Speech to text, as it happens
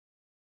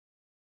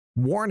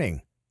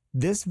Warning!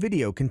 This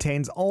video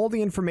contains all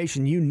the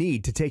information you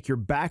need to take your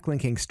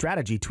backlinking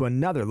strategy to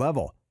another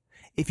level.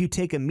 If you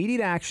take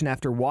immediate action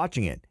after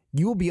watching it,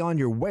 you will be on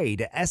your way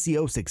to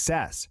SEO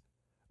success.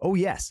 Oh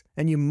yes,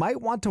 and you might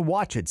want to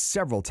watch it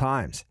several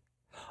times.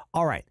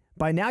 Alright,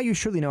 by now you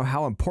surely know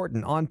how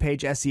important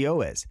on-page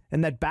SEO is,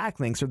 and that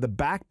backlinks are the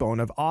backbone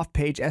of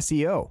off-page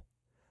SEO.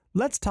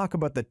 Let's talk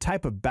about the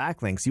type of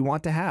backlinks you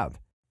want to have.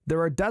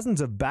 There are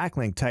dozens of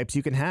backlink types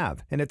you can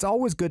have, and it's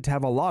always good to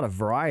have a lot of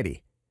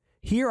variety.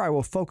 Here I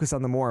will focus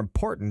on the more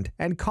important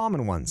and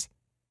common ones.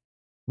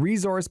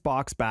 Resource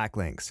box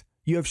backlinks.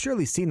 You have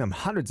surely seen them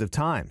hundreds of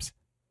times.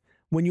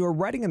 When you are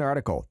writing an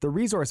article, the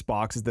resource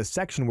box is the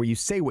section where you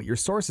say what your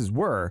sources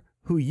were,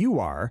 who you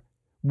are,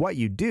 what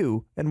you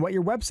do, and what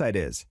your website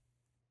is.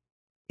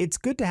 It's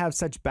good to have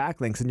such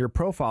backlinks in your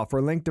profile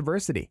for link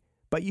diversity,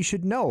 but you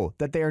should know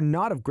that they are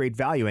not of great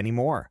value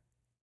anymore.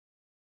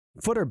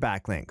 Footer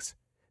backlinks.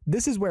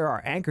 This is where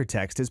our anchor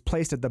text is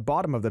placed at the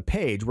bottom of the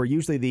page where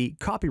usually the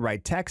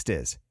copyright text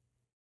is.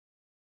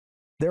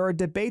 There are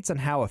debates on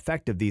how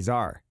effective these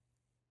are.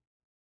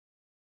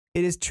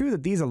 It is true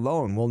that these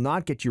alone will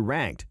not get you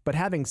ranked, but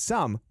having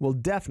some will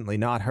definitely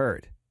not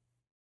hurt.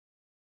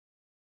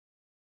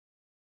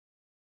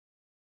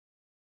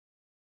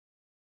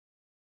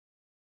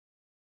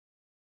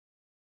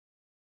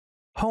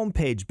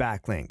 Homepage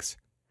backlinks.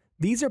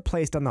 These are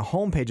placed on the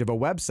homepage of a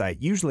website,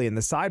 usually in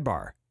the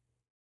sidebar.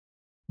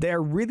 They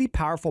are really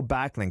powerful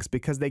backlinks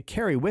because they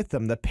carry with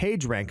them the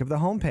page rank of the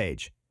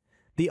homepage.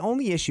 The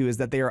only issue is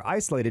that they are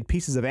isolated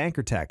pieces of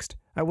anchor text.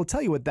 I will tell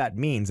you what that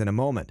means in a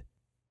moment.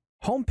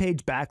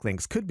 Homepage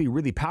backlinks could be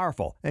really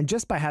powerful, and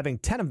just by having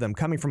 10 of them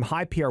coming from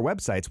high PR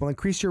websites will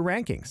increase your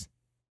rankings.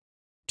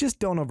 Just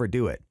don't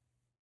overdo it.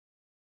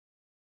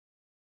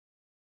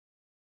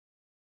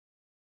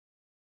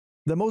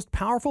 The most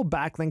powerful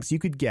backlinks you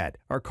could get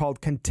are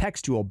called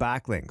contextual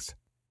backlinks.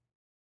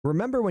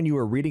 Remember when you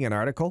were reading an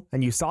article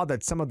and you saw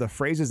that some of the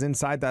phrases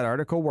inside that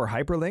article were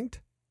hyperlinked?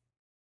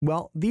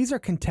 Well, these are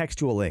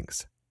contextual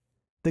links.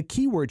 The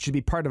keyword should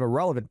be part of a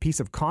relevant piece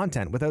of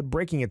content without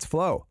breaking its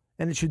flow,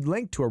 and it should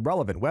link to a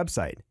relevant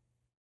website.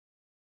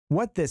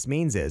 What this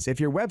means is, if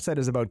your website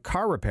is about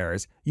car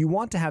repairs, you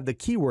want to have the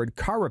keyword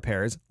car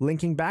repairs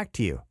linking back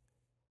to you.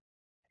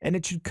 And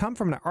it should come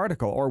from an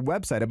article or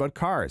website about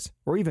cars,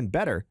 or even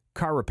better,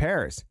 car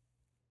repairs.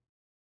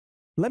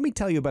 Let me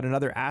tell you about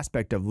another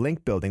aspect of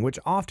link building which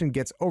often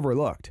gets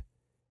overlooked.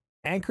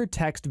 Anchor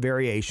text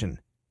variation.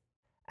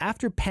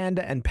 After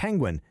panda and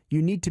penguin,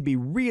 you need to be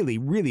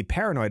really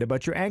paranoid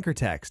about your anchor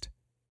text.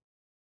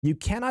 You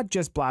cannot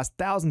just blast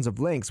thousands of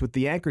links with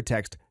the anchor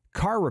text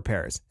car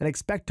repairs and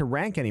expect to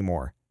rank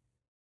anymore.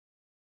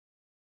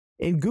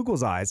 In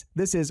Google's eyes,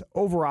 this is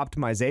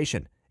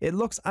over-optimization. It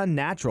looks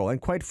unnatural and,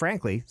 quite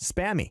frankly,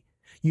 spammy.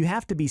 You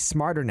have to be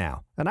smarter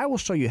now, and I will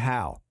show you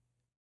how.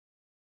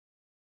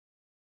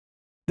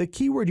 The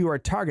keyword you are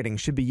targeting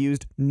should be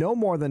used no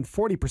more than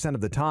 40%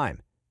 of the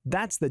time.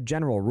 That's the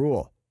general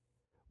rule.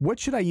 What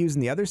should I use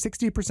in the other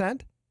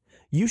 60%?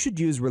 You should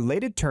use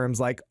related terms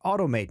like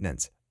auto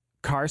maintenance,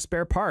 car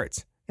spare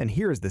parts, and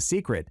here is the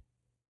secret.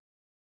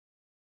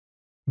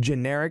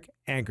 Generic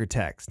anchor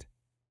text.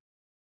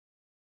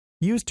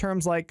 Use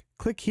terms like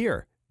click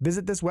here,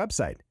 visit this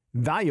website,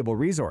 valuable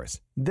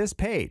resource, this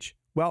page.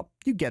 Well,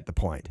 you get the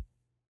point.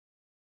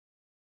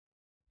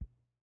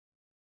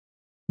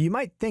 You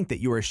might think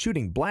that you are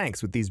shooting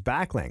blanks with these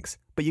backlinks,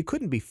 but you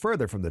couldn't be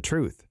further from the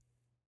truth.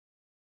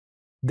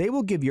 They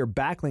will give your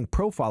backlink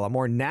profile a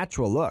more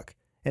natural look,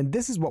 and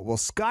this is what will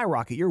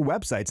skyrocket your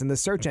websites in the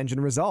search engine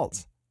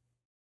results.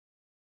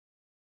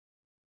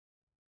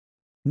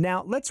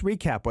 Now, let's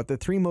recap what the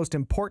 3 most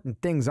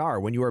important things are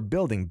when you are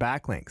building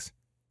backlinks.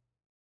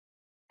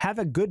 Have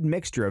a good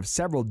mixture of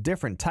several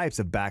different types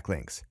of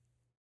backlinks.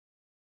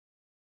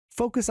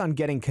 Focus on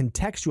getting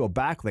contextual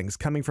backlinks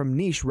coming from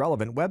niche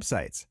relevant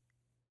websites.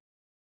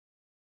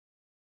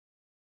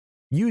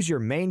 Use your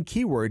main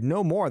keyword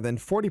no more than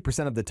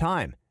 40% of the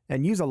time,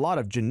 and use a lot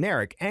of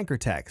generic anchor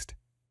text.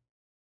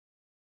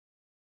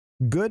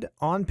 Good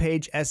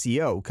on-page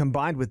SEO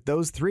combined with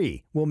those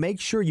 3 will make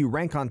sure you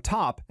rank on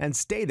top and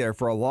stay there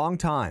for a long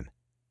time.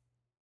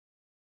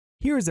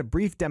 Here is a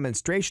brief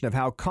demonstration of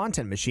how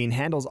Kontent Machine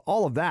handles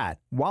all of that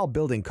while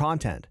building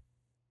content.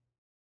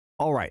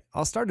 Alright,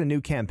 I'll start a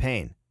new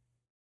campaign.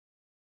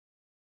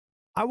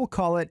 I will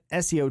call it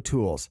SEO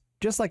Tools,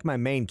 just like my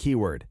main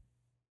keyword.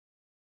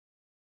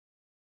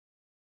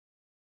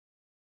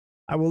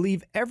 I will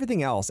leave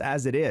everything else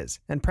as it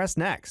is and press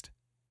Next.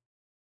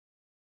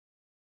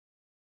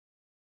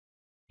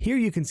 Here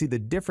you can see the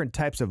different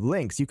types of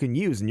links you can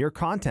use in your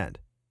content.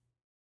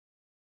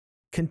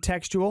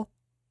 Contextual,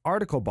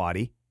 article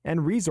body,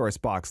 and resource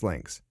box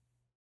links.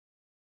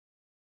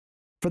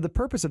 For the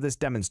purpose of this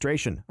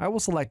demonstration, I will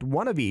select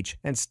one of each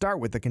and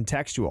start with the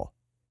contextual.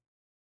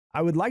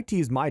 I would like to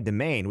use my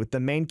domain with the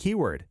main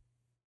keyword.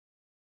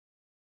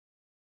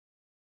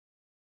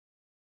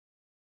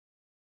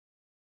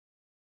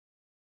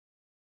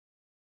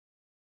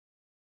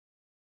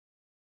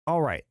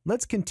 Alright,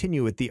 let's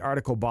continue with the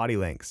article body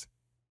links.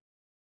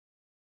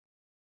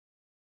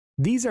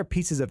 These are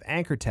pieces of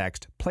anchor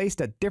text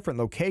placed at different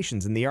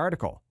locations in the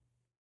article.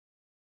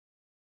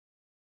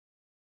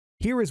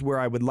 Here is where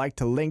I would like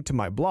to link to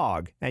my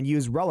blog and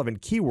use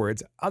relevant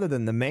keywords other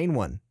than the main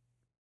one.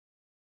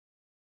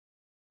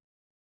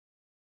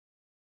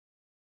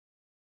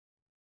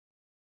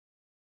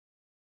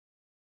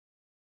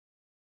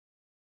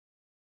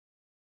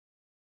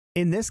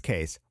 In this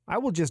case, I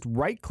will just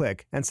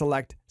right-click and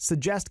select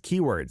Suggest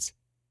Keywords.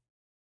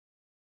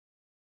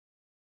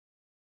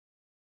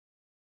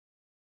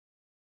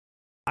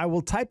 I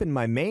will type in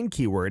my main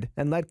keyword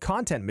and let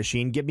Kontent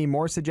Machine give me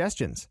more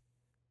suggestions.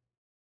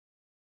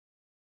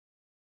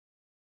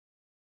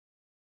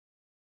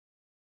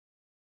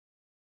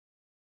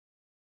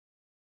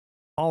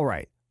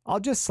 Alright, I'll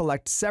just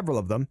select several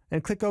of them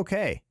and click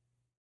OK.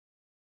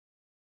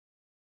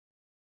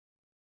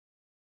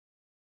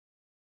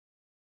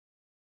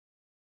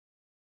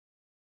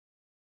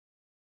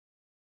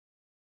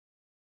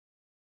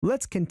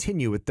 Let's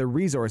continue with the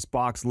resource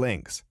box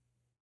links.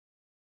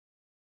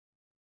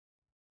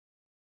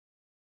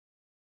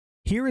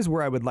 Here is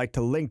where I would like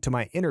to link to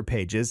my inner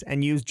pages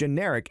and use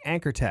generic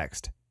anchor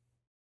text.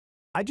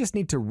 I just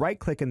need to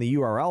right-click in the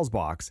URLs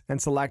box and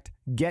select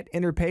Get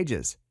Inner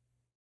Pages.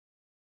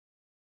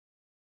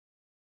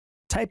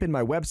 Type in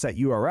my website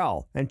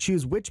URL and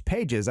choose which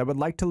pages I would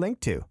like to link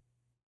to.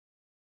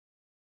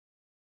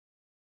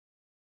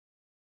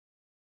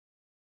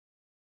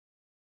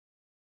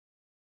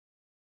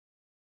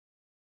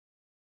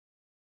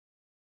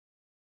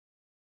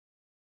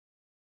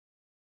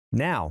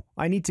 Now,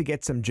 I need to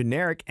get some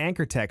generic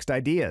anchor text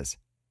ideas.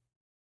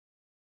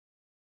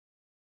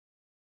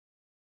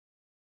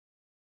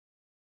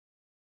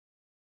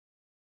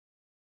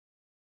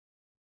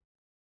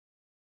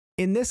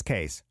 In this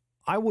case,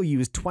 I will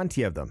use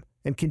 20 of them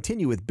and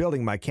continue with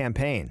building my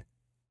campaign.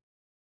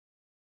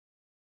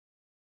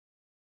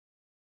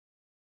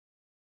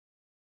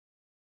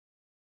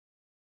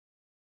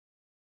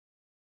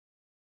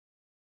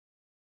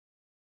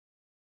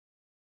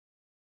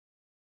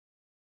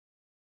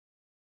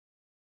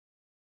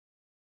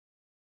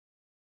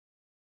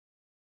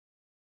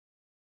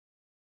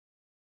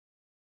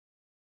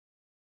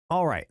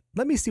 Alright,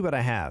 let me see what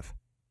I have.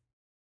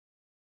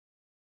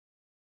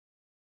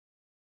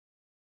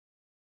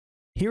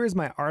 Here is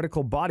my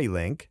article body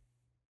link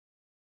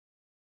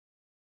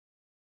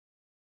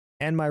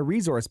and my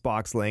resource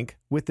box link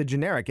with the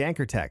generic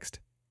anchor text.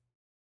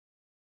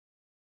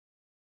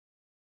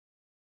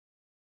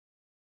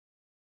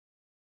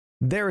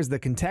 There is the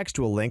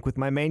contextual link with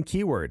my main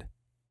keyword.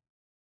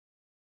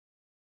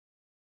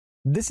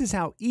 This is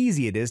how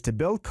easy it is to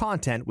build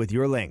content with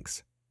your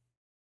links.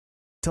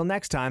 Till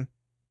next time.